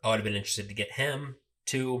I would have been interested to get him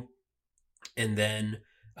too. And then,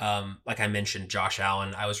 like I mentioned, Josh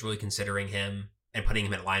Allen, I was really considering him and putting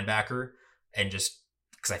him at linebacker, and just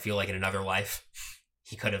because I feel like in another life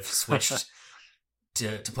he could have switched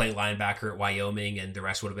to play linebacker at Wyoming and the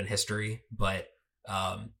rest would have been history. But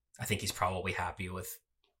I think he's probably happy with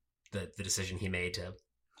the decision he made to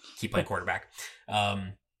keep playing quarterback.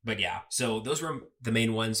 But yeah, so those were the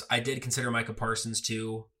main ones. I did consider Micah Parsons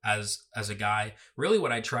too as a guy. Really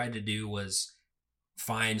what I tried to do was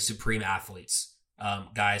find supreme athletes,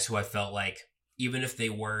 guys who I felt like, even if they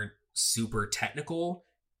weren't super technical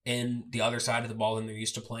in the other side of the ball than they're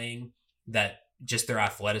used to playing, that just their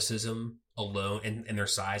athleticism alone and their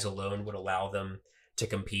size alone would allow them to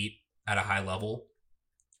compete at a high level.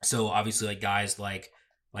 So obviously like guys like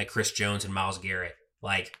like Chris Jones and Myles Garrett.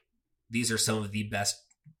 Like, these are some of the best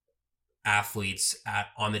athletes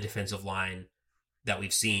on the defensive line that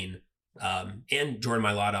we've seen. And Jordan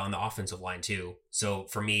Mailata on the offensive line too. So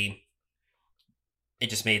for me, it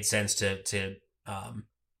just made sense to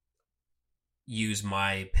use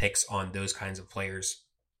my picks on those kinds of players.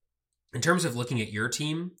 In terms of looking at your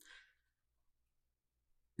team,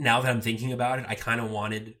 now that I'm thinking about it, I kind of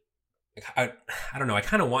wanted, I don't know, I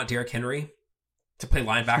kind of want Derrick Henry to play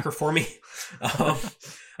linebacker for me.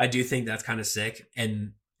 I do think that's kind of sick.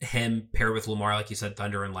 And him paired with Lamar, like you said,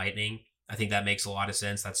 Thunder and Lightning, I think that makes a lot of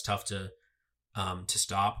sense. That's tough to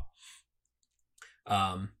stop.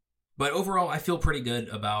 But overall, I feel pretty good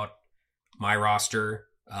about my roster.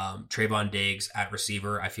 Trayvon Diggs at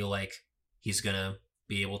receiver, I feel like he's gonna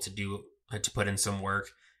be able to put in some work,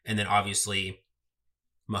 and then obviously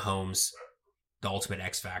Mahomes, the ultimate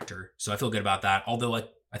X factor. So I feel good about that. Although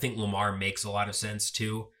I think Lamar makes a lot of sense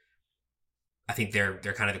too. I think they're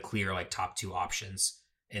kind of the clear like top two options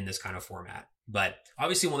in this kind of format. But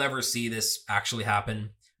obviously we'll never see this actually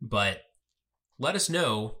happen. But let us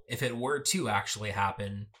know if it were to actually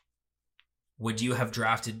happen. Would you have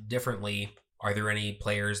drafted differently? Are there any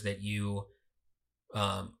players that you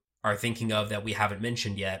are thinking of that we haven't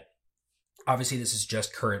mentioned yet? Obviously, this is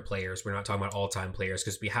just current players. We're not talking about all-time players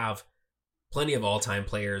because we have plenty of all-time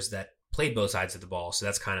players that played both sides of the ball. So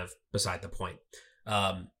that's kind of beside the point.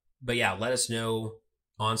 But yeah, let us know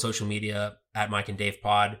on social media at Mike and Dave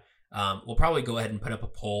Pod. We'll probably go ahead and put up a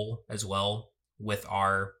poll as well with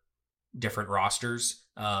our different rosters.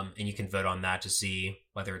 And you can vote on that to see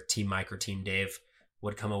whether Team Mike or Team Dave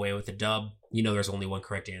would come away with a dub. You know, there's only one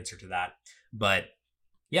correct answer to that. But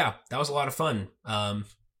yeah, that was a lot of fun.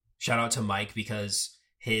 Shout out to Mike because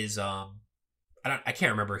his I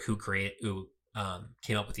can't remember who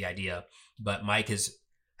came up with the idea, but Mike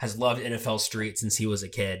has loved NFL Street since he was a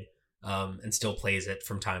kid, and still plays it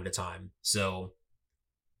from time to time. So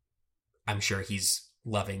I'm sure he's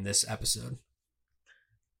loving this episode.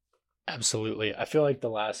 Absolutely. I feel like the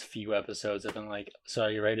last few episodes have been like, so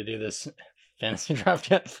are you ready to do this fantasy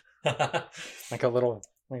draft yet? like a little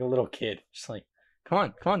kid. Just like,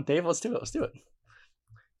 come on, Dave, let's do it.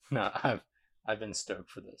 No, I've been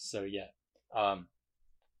stoked for this. So yeah.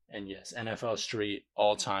 And yes, NFL Street,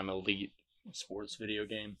 all-time elite sports video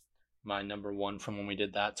game. My number one from when we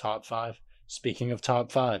did that top 5. Speaking of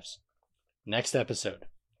top 5s, next episode,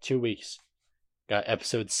 2 weeks, got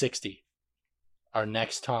episode 60. Our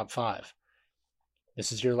next top 5.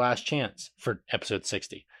 This is your last chance for episode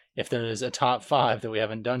 60. If there is a top 5 that we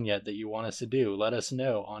haven't done yet that you want us to do, let us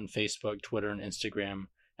know on Facebook, Twitter, and Instagram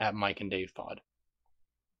at Mike and Dave Pod.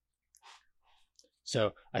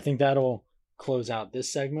 So I think that'll close out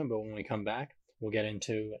this segment, but when we come back, we'll get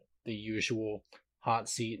into the usual hot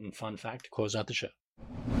seat and fun fact to close out the show.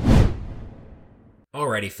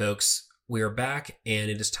 Alrighty, folks, we are back,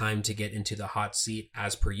 and it is time to get into the hot seat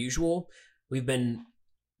as per usual. We've been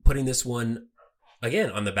putting this one,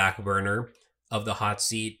 again, on the back burner of the hot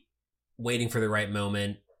seat, waiting for the right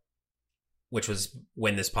moment, which was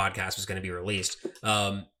when this podcast was going to be released.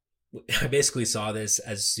 I basically saw this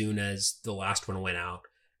as soon as the last one went out,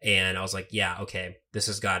 and I was like, yeah, okay, this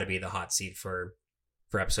has got to be the hot seat for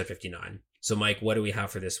episode 59. So, Mike, what do we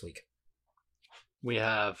have for this week? We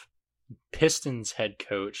have Pistons head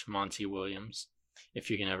coach Monty Williams, if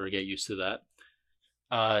you can ever get used to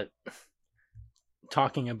that.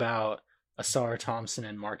 Talking about Asar Thompson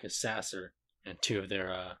and Marcus Sasser, and 2 of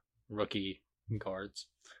their rookie guards,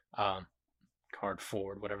 guard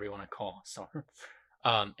forward, whatever you want to call Asar.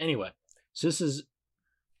 Anyway, so this is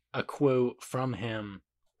a quote from him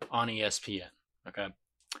on ESPN. Okay.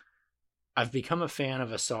 I've become a fan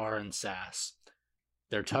of Asar and Sass.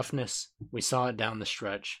 Their toughness, we saw it down the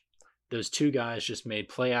stretch. Those 2 guys just made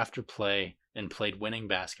play after play and played winning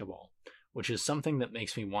basketball, which is something that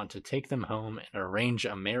makes me want to take them home and arrange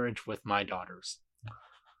a marriage with my daughters.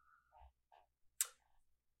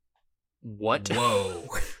 What? Whoa.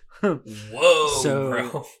 Whoa,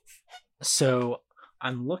 bro. So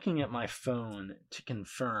I'm looking at my phone to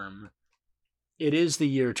confirm it is the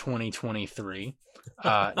year 2023,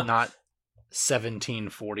 not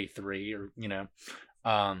 1743 or, you know.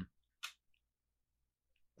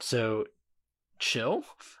 So chill.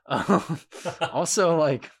 Also,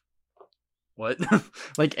 like, what?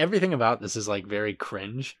 Like, everything about this is like very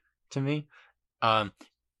cringe to me. I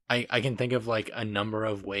can think of like a number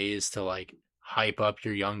of ways to like hype up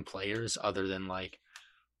your young players other than like,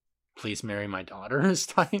 please marry my daughters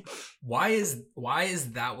type. Why is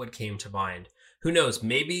that what came to mind? Who knows?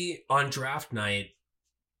 Maybe on draft night,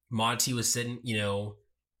 Monty was sitting,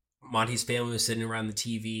 Monty's family was sitting around the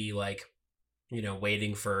TV, like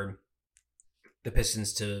waiting for the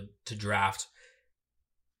Pistons to draft,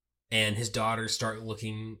 and his daughters start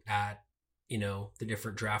looking at, the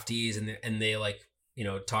different draftees, and they like,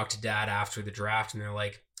 talk to dad after the draft, and they're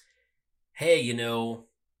like, hey,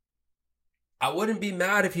 I wouldn't be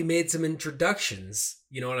mad if you made some introductions.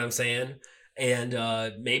 You know what I'm saying?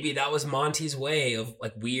 And maybe that was Monty's way of,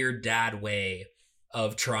 like, weird dad way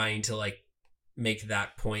of trying to, like, make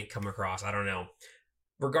that point come across. I don't know.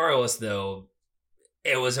 Regardless, though,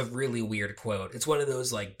 it was a really weird quote. It's one of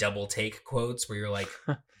those, like, double take quotes where you're like,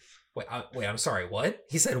 wait, I'm sorry, what?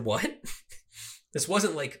 He said what? This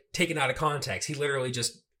wasn't, like, taken out of context. He literally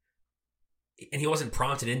just, and he wasn't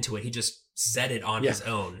prompted into it. He just said it on his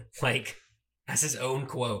own, like, as his own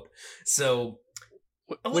quote. So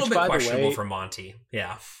a little bit questionable for Monty.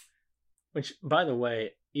 Yeah. Which, by the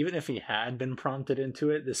way, even if he had been prompted into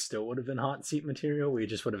it, this still would have been hot seat material. We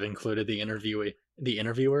just would have included the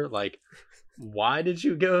interviewer. Like, why did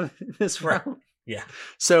you go this route? Yeah.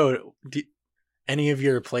 So, any of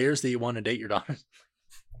your players that you want to date your daughter?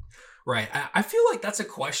 Right. I feel like that's a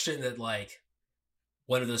question that, like,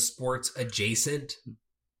 one of the sports adjacent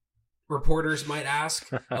reporters might ask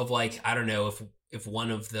of, like, I don't know, if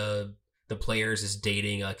one of the players is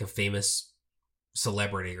dating, like, a famous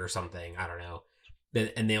celebrity or something, I don't know.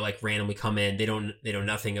 And they, like, randomly come in, they know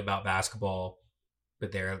nothing about basketball,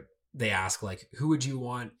 but they ask, like, who would you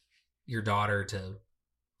want your daughter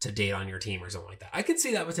to date on your team or something like that. I could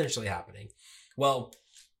see that potentially happening. Well,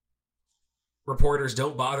 reporters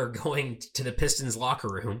don't bother going to the Pistons locker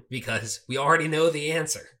room because we already know the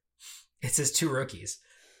answer. It's his two rookies.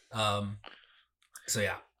 So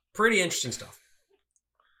yeah, pretty interesting stuff.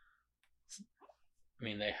 I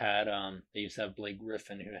mean, they used to have Blake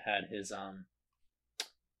Griffin, who had his,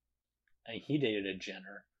 he dated a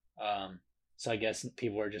Jenner. So I guess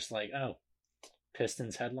people are just like, oh,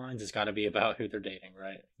 Pistons headlines, it's got to be about who they're dating,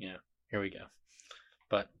 right? Here we go.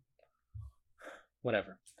 But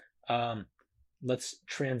whatever. Let's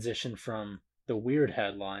transition from the weird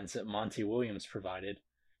headlines that Monty Williams provided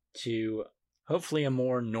to hopefully a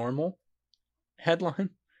more normal headline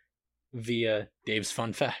via Dave's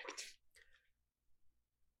fun fact.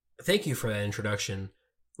 Thank you for that introduction.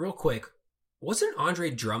 Real quick, wasn't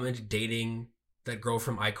Andre Drummond dating that girl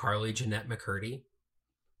from iCarly, Jeanette McCurdy?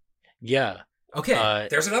 Yeah. Okay,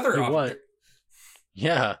 there's another option.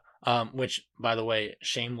 Yeah. Which, by the way,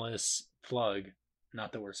 shameless plug,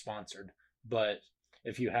 not that we're sponsored, but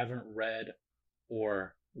if you haven't read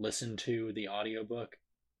or listened to the audiobook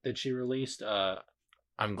that she released,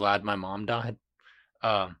 I'm Glad My Mom Died.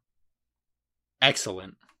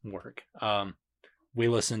 Excellent work. We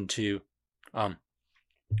listened to,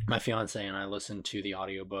 my fiance and I listened to the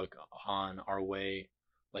audiobook on our way,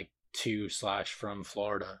 like, to/from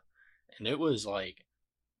Florida. And it was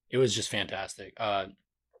just fantastic.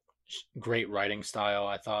 Great writing style,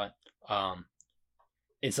 I thought.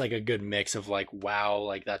 It's like a good mix of, like, wow,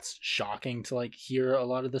 like, that's shocking to, like, hear a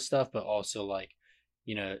lot of this stuff, but also, like,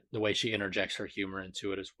 the way she interjects her humor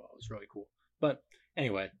into it as well is really cool. But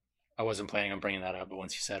anyway, I wasn't planning on bringing that up, but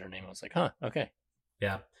once you said her name, I was like, huh, okay.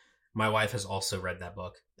 Yeah. My wife has also read that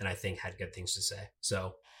book and I think had good things to say.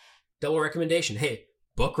 So, double recommendation. Hey,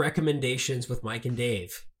 book recommendations with Mike and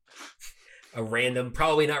Dave. A random,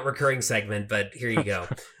 probably not recurring segment, but here you go.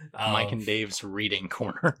 Mike and Dave's reading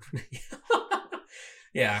corner.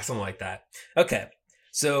 Yeah, something like that. Okay,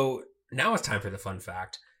 so now it's time for the fun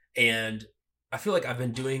fact. And I feel like I've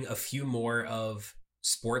been doing a few more of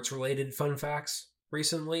sports-related fun facts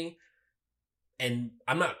recently. And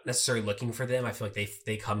I'm not necessarily looking for them. I feel like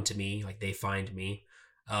they come to me, like they find me.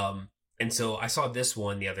 And so I saw this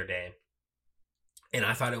one the other day. And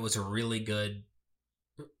I thought it was a really good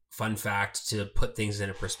fun fact to put things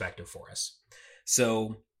into perspective for us.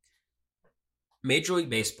 So, Major League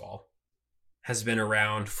Baseball has been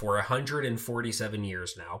around for 147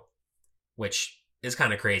 years now, which is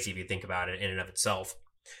kind of crazy if you think about it in and of itself.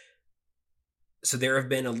 So there have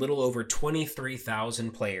been a little over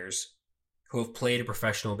 23,000 players who have played a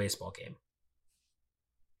professional baseball game.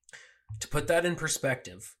 To put that in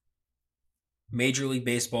perspective, Major League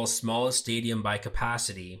Baseball's smallest stadium by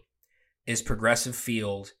capacity is Progressive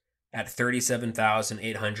Field at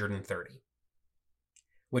 37,830.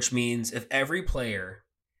 Which means if every player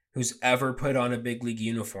who's ever put on a big league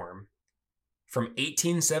uniform from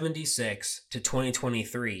 1876 to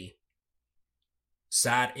 2023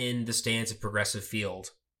 sat in the stands at Progressive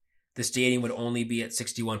Field, the stadium would only be at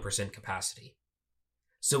 61% capacity.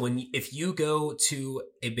 So if you go to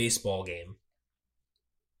a baseball game,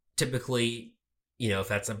 typically, if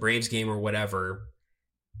that's a Braves game or whatever,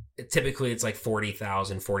 typically it's like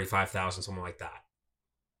 40,000, 45,000, something like that.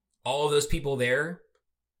 all of those people there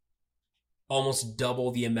almost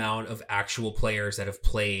double the amount of actual players that have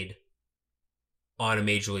played on a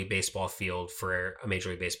Major League Baseball field for a Major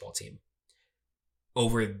League Baseball team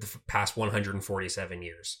over the past 147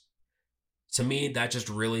 years. To me, that just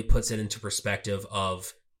really puts it into perspective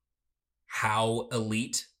of how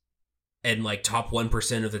elite and like top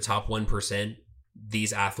 1% of the top 1%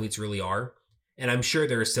 these athletes really are. And I'm sure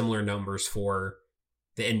there are similar numbers for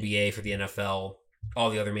the NBA, for the NFL, all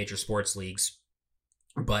the other major sports leagues.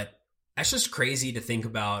 But that's just crazy to think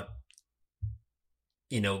about.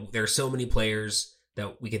 You know, there are so many players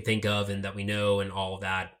that we can think of and that we know and all of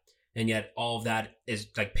that. And yet all of that is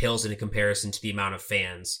like pales in comparison to the amount of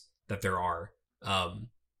fans that there are.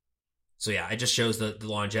 So yeah, it just shows the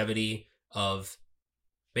longevity of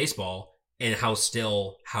baseball and how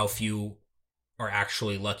few are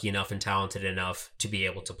actually lucky enough and talented enough to be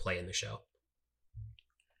able to play in the show.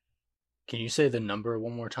 Can you say the number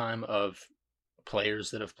one more time of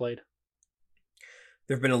players that have played?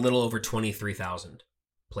 There have been a little over 23,000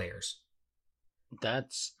 players.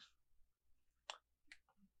 That's...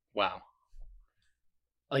 wow.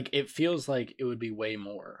 Like, it feels like it would be way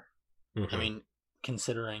more. Mm-hmm. I mean,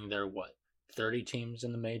 considering there are 30 teams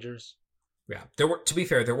in the majors? Yeah. To be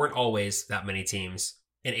fair, there weren't always that many teams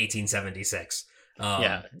in 1876.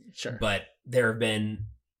 Yeah, sure. But there have been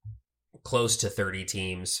close to 30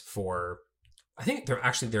 teams for... I think there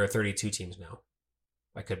are 32 teams now.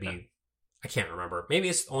 I could be... I can't remember. Maybe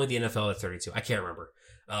it's only the NFL that's 32. I can't remember.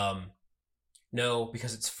 No,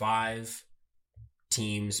 because it's 5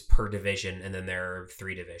 teams per division, and then there are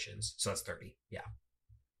 3 divisions. So that's 30. Yeah.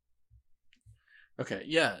 Okay,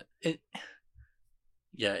 yeah. It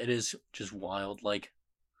is just wild. Like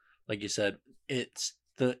you said, it's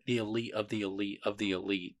the elite of the elite of the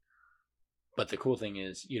elite. But the cool thing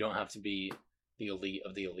is you don't have to be the elite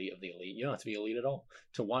of the elite of the elite. You don't have to be elite at all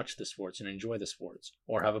to watch the sports and enjoy the sports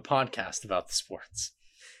or have a podcast about the sports.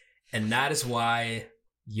 And that is why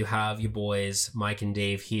you have you boys, Mike and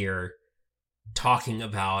Dave, here talking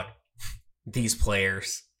about these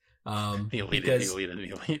players. The elite of the elite of the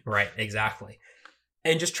elite. Right, exactly.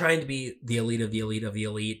 And just trying to be the elite of the elite of the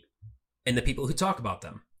elite and the people who talk about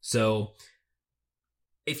them. So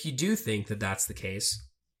if you do think that that's the case,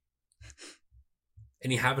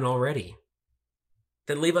 and you haven't already,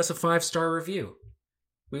 then leave us a 5-star review.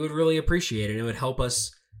 We would really appreciate it. It would help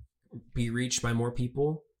us be reached by more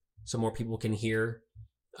people, so more people can hear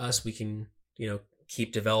us. We can,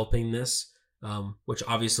 keep developing this, which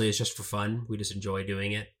obviously is just for fun. We just enjoy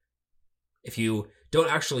doing it. If you don't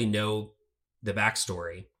actually know the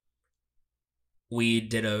backstory, we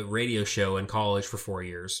did a radio show in college for 4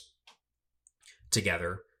 years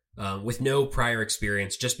together with no prior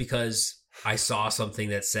experience, just because I saw something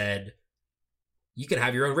that said, you can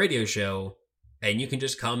have your own radio show and you can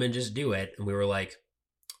just come and just do it. And we were like,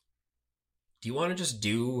 do you want to just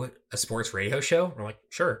do a sports radio show? And we're like,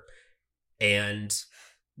 sure. And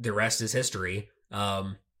the rest is history.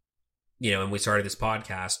 And we started this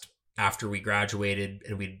podcast after we graduated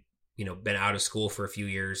and we'd, been out of school for a few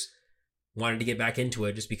years, wanted to get back into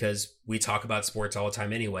it just because we talk about sports all the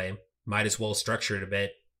time anyway. Might as well structure it a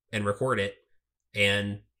bit and record it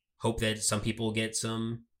and hope that some people get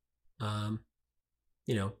some,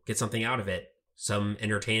 get something out of it, some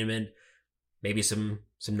entertainment, maybe some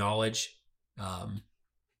knowledge.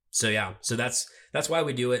 So that's why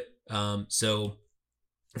we do it. So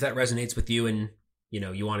if that resonates with you and,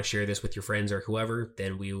 you want to share this with your friends or whoever,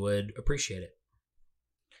 then we would appreciate it.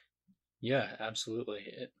 Yeah, absolutely.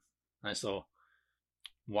 Nice little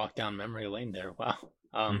walk down memory lane there. Wow.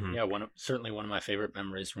 Yeah, certainly one of my favorite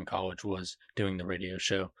memories from college was doing the radio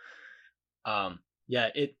show. At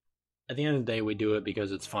the end of the day, we do it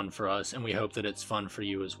because it's fun for us, and we hope that it's fun for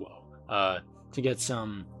you as well. To get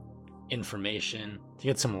some information, to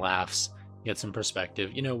get some laughs, get some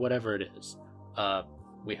perspective, whatever it is.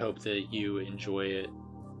 We hope that you enjoy it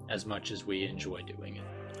as much as we enjoy doing it.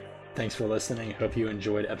 Thanks for listening. Hope you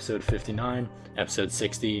enjoyed episode 59, episode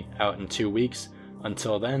 60 out in 2 weeks.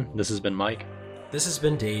 Until then, this has been Mike. This has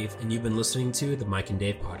been Dave, and you've been listening to the Mike and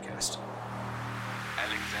Dave podcast.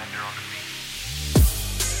 Alexander on the beat.